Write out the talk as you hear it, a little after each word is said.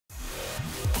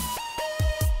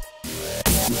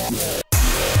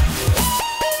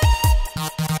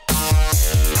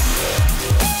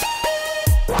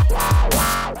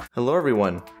Hello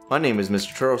everyone, my name is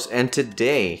Mr. Toros, and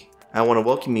today I want to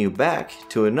welcome you back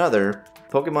to another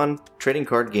Pokemon trading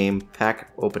card game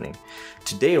pack opening.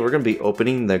 Today we're going to be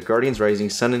opening the Guardians Rising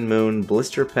Sun and Moon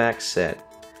Blister Pack set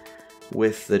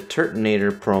with the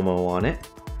Turtonator promo on it.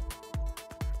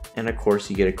 And of course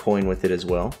you get a coin with it as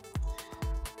well.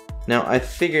 Now I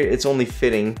figured it's only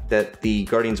fitting that the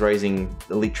Guardians Rising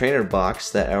Elite Trainer box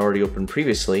that I already opened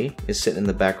previously is sitting in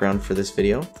the background for this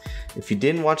video. If you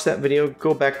didn't watch that video,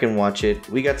 go back and watch it.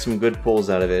 We got some good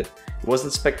pulls out of it. It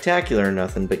wasn't spectacular or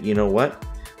nothing, but you know what?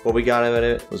 What we got out of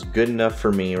it was good enough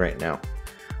for me right now.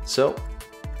 So,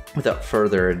 without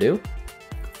further ado,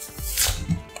 put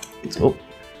that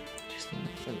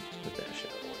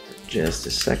shadow for just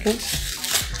a second.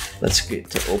 Let's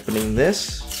get to opening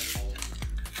this.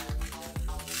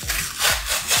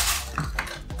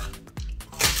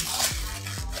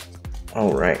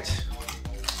 All right,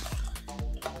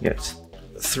 got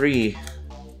 3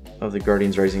 of the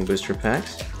Guardians Rising booster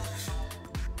packs.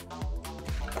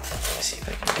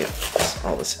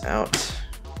 All this out.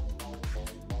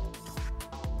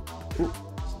 Ooh,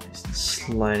 nice and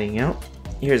sliding out.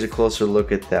 Here's a closer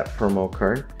look at that promo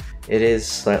card. It is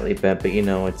slightly bent, but you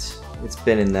know it's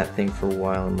been in that thing for a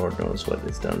while, and Lord knows what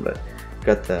it's done. But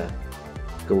got the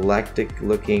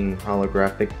galactic-looking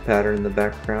holographic pattern in the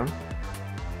background,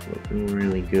 looking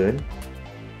really good.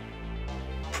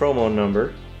 Promo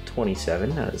number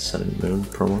 27 out of the Sun and Moon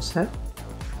promo set.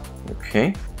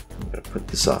 Okay, I'm gonna put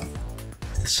this off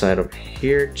the side over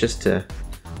here just to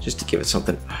give it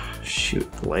something. Oh,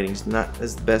 shoot, the lighting's not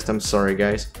as the best, I'm sorry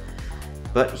guys,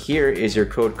 but here is your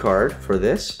code card for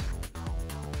this.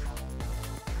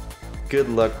 Good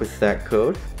luck with that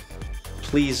code.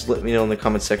 Please let me know in the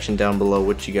comment section down below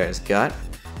what you guys got.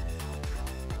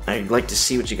 I'd like to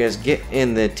see what you guys get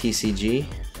in the TCG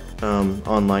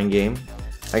online game.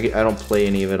 I don't play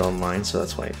any of it online, so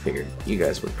that's why I figured you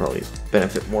guys would probably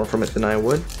benefit more from it than I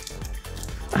would.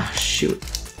 Ah, shoot.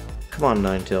 Come on,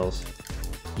 Ninetales.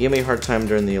 You gave me a hard time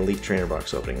during the Elite Trainer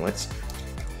box opening. Let's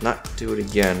not do it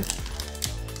again.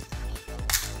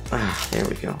 Ah, there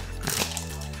we go.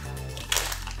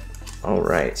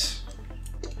 Alright.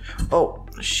 Oh,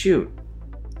 shoot.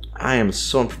 I am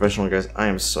so unprofessional, guys. I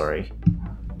am sorry.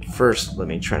 First, let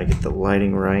me try to get the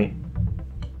lighting right.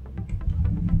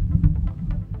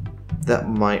 That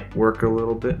might work a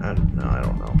little bit. I don't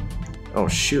know. Oh,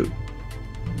 shoot.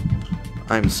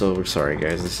 I'm so sorry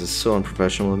guys, this is so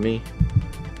unprofessional of me.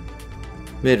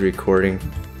 Mid-recording.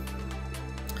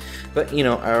 But you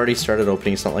know, I already started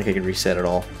opening, it's not like I could reset it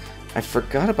all. I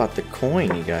forgot about the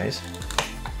coin, you guys.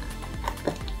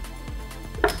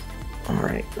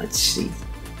 Alright, let's see.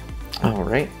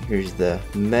 Alright, here's the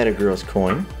Metagross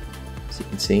coin, as you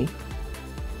can see.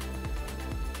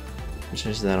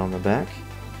 There's that on the back.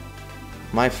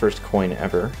 My first coin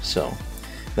ever, so.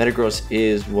 Metagross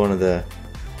is one of the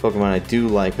Pokemon I do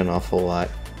like an awful lot,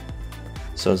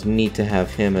 so it's neat to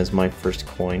have him as my first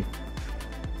coin.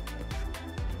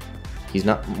 He's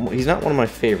not one of my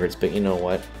favorites, but you know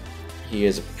what? He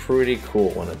is a pretty cool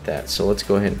one at that. So let's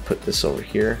go ahead and put this over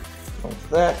here like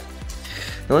that.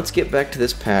 Now let's get back to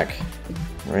this pack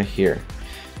right here.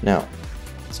 Now,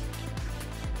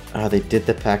 they did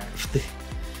the pack.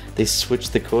 They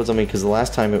switched the codes on me because the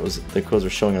last time it was the codes were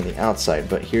showing on the outside.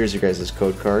 But here's your guys'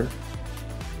 code card.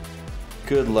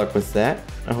 Good luck with that.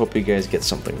 I hope you guys get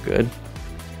something good.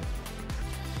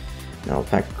 Now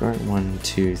pack card 1,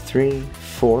 2, 3,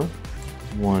 4.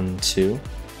 1, 2.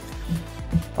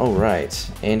 Alright,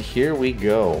 and here we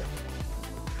go.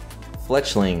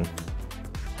 Fletchling,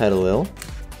 Petalil,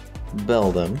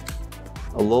 Beldum,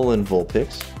 Alolan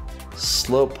Vulpix,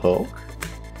 Slowpoke,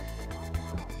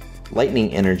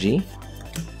 Lightning Energy.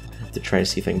 I have to try to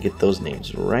see if I can get those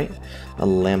names right. A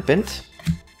Lampent,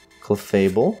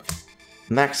 Clefable,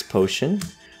 Max Potion,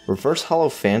 Reverse Hollow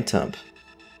Phantom.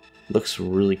 Looks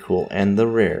really cool. And the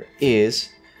rare is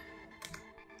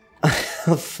a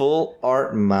Full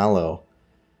Art Mallow.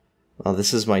 Well,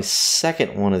 this is my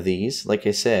second one of these. Like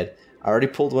I said, I already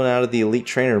pulled one out of the Elite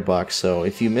Trainer box, so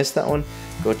if you missed that one,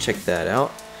 go check that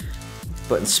out.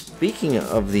 But speaking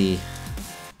of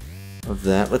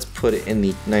that, let's put it in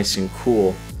the nice and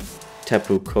cool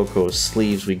Tapu Koko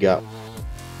sleeves we got.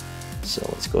 So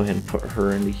let's go ahead and put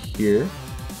her into here.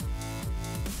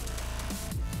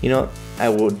 You know, I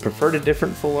would prefer the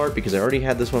different full art because I already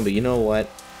had this one, but you know what?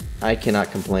 I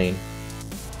cannot complain.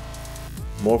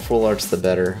 More full arts the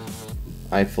better,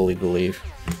 I fully believe.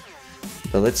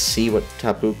 But let's see what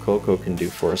Tapu Koko can do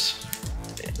for us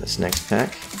in this next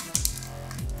pack.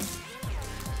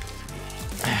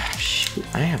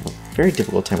 I have a very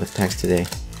difficult time with packs today.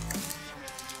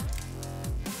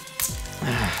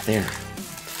 Ah, there.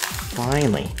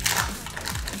 Finally.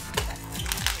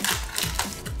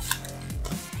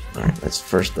 Alright, let's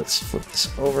flip this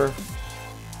over.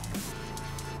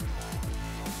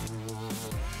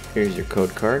 Here's your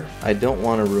code card. I don't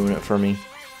want to ruin it for me.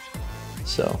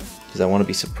 So, because I want to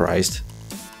be surprised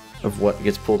of what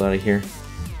gets pulled out of here.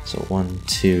 So 1,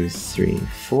 2, 3,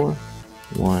 4.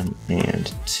 1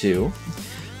 and 2.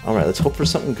 Alright, let's hope for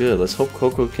something good. Let's hope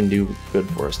Coco can do good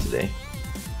for us today.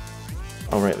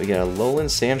 Alright, we got a Lowland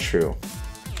Sandshrew.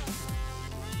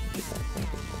 Get that back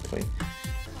in the way.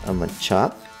 A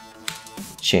Machop.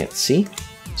 Chansey.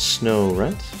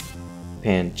 Snorunt.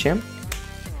 Pancham.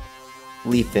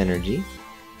 Leaf Energy.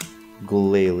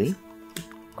 Glalie.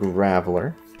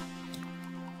 Graveler.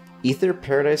 Ether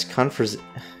Paradise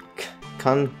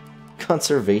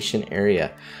Conservation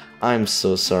Area. I'm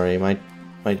so sorry, my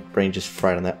brain just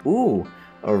fried on that. Ooh,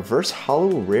 a reverse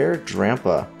hollow rare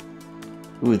Drampa.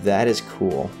 Ooh, that is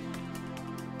cool.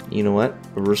 You know what?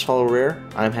 Reverse hollow rare,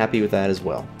 I'm happy with that as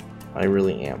well. I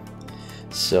really am.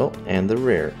 So, and the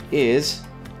rare is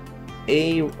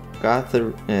a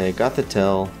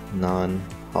Gothitelle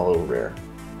non-hollow rare.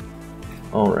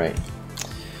 Alright.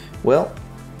 Well,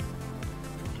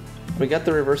 we got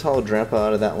the reverse hollow Drampa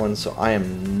out of that one, so I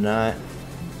am not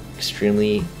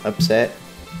extremely upset.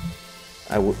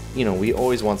 You know, we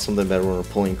always want something better when we're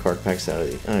pulling card packs out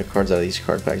of the cards out of these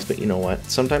card packs. But you know what?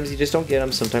 Sometimes you just don't get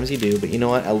them. Sometimes you do. But you know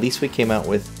what? At least we came out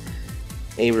with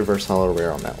a reverse hollow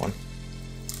rare on that one.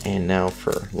 And now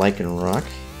for Lycanroc.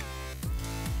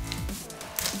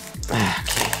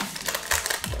 Okay.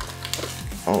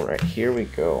 All right, here we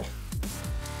go.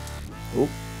 Oop,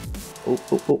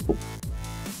 oop, oop, oop, oop.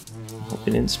 Hope I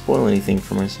didn't spoil anything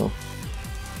for myself.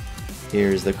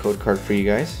 Here's the code card for you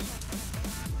guys.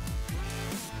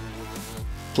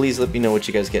 Please let me know what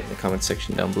you guys get in the comment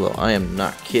section down below. I am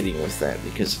not kidding with that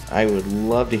because I would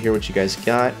love to hear what you guys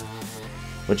got,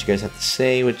 what you guys have to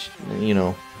say, which, you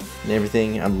know, and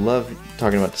everything. I love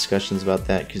talking about discussions about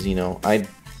that because, you know,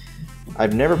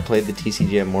 I've never played the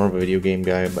TCG. I'm more of a video game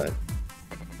guy, but,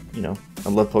 you know, I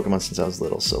love Pokemon since I was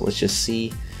little. So let's just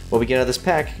see what we get out of this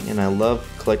pack, and I love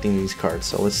collecting these cards.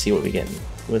 So let's see what we get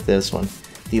with this one.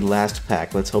 The last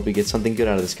pack. Let's hope we get something good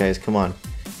out of this, guys. Come on.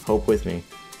 Hope with me.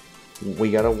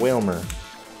 We got a Wailmer,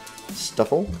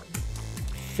 Stuffle,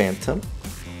 Phantom,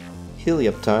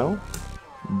 Helioptile,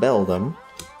 Beldum,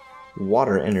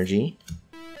 Water Energy,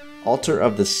 Altar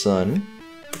of the Sun,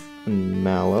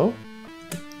 Mallow,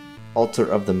 Altar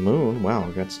of the Moon. Wow,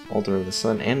 we got Altar of the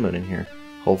Sun and Moon in here.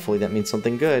 Hopefully that means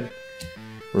something good.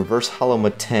 Reverse Hollow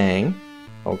Matang.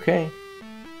 Okay.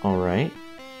 Alright.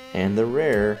 And the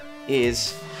rare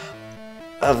is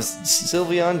of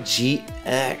Sylveon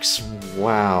GX.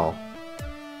 Wow.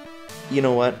 You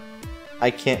know what?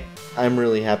 I'm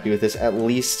really happy with this. At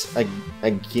least,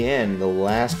 again, the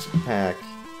last pack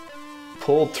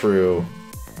pulled through.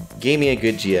 Gave me a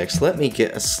good GX. Let me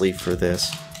get a sleeve for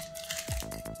this.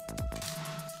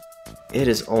 It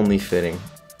is only fitting.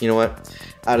 You know what?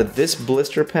 Out of this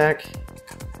blister pack,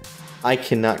 I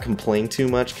cannot complain too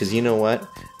much because you know what?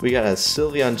 We got a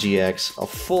Sylveon GX, a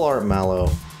full art Mallow,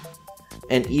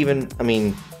 and even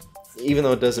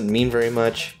though it doesn't mean very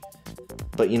much,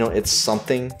 but you know, it's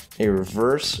something. A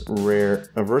reverse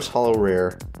hollow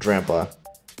rare Drampa.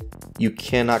 You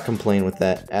cannot complain with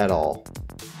that at all.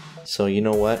 So you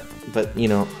know what? But you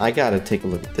know, I gotta take a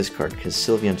look at this card because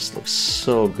Sylveon just looks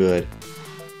so good.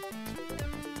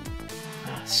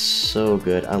 So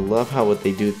good. I love how what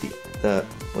they do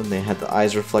when they had the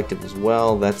eyes reflective as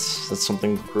well. That's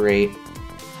something great.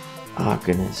 Oh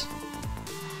goodness.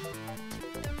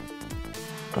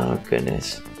 Oh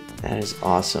goodness. That is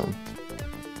awesome.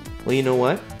 Well, you know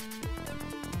what?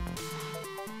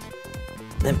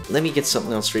 Let me get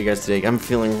something else for you guys today. I'm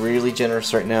feeling really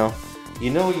generous right now.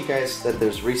 You know, you guys, that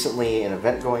there's recently an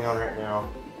event going on right now.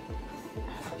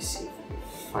 Let me see if I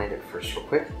can find it first real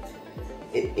quick.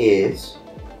 It is...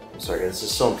 I'm sorry, this is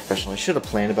so unprofessional. I should have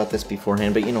planned about this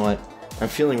beforehand, but you know what? I'm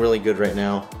feeling really good right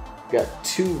now. Got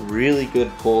two really good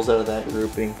pulls out of that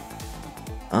grouping.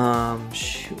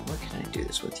 Shoot, what can I do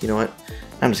this with? You know what?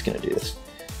 I'm just gonna do this.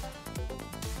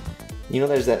 You know,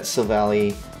 there's that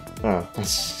Silvally,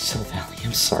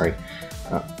 I'm sorry.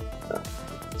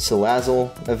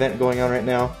 Salazzle event going on right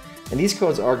now, and these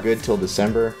codes are good till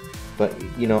December. But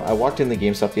you know, I walked in the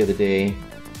GameStop the other day.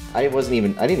 I didn't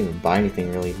even buy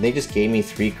anything really. They just gave me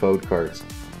 3 code cards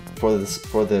for the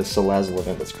Salazzle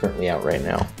event that's currently out right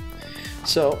now.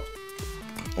 So,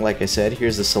 like I said,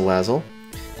 here's the Salazzle.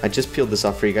 I just peeled this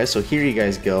off for you guys, so here you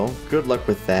guys go. Good luck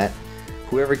with that.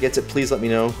 whoever gets it, please let me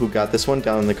know who got this one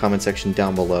down in the comment section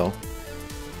down below.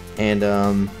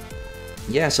 And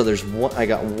yeah, so there's one. I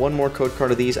got one more code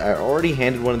card of these. I already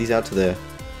handed one of these out to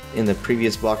in the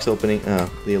previous box opening,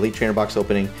 the Elite Trainer box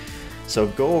opening. So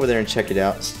go over there and check it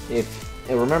out. And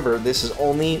remember, this is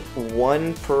only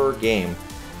one per game.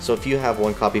 So if you have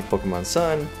one copy of Pokemon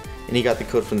Sun, and you got the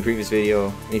code from the previous video,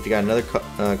 and if you got another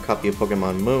copy of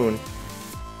Pokemon Moon,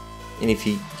 and if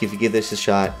you give this a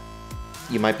shot,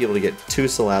 you might be able to get 2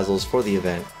 Salazzles for the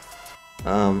event.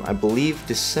 I believe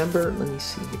December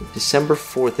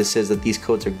 4th it says that these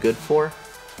codes are good for.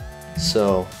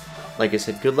 So, like I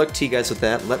said, good luck to you guys with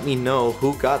that. Let me know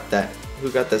who got that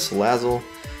Salazzle,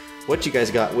 what you guys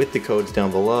got with the codes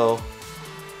down below.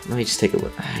 Let me just take a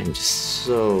look. I'm just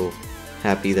so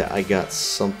happy that I got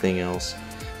something else.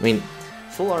 I mean,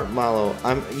 Full Art Malo,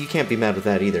 you can't be mad with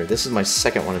that either. This is my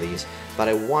second one of these, but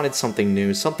I wanted something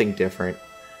new, something different,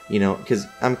 you know, because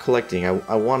I'm collecting.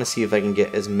 I want to see if I can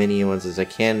get as many ones as I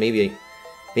can. Maybe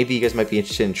you guys might be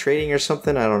interested in trading or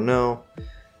something, I don't know.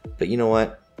 But you know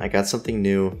what? I got something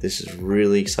new. This is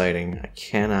really exciting. I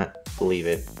cannot believe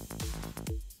it.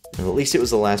 And at least it was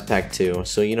the last pack too.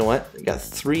 So you know what? I got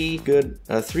three good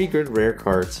rare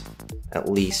cards, at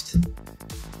least.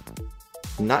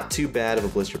 Not too bad of a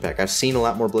blister pack. I've seen a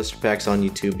lot more blister packs on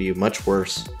YouTube be much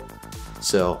worse.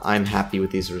 So I'm happy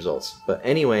with these results. But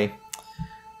anyway,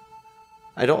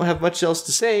 I don't have much else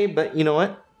to say, but you know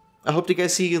what? I hope to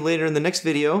guys see you later in the next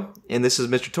video. And this is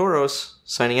Mr. Tauros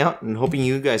signing out and hoping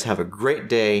you guys have a great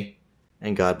day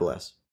and God bless.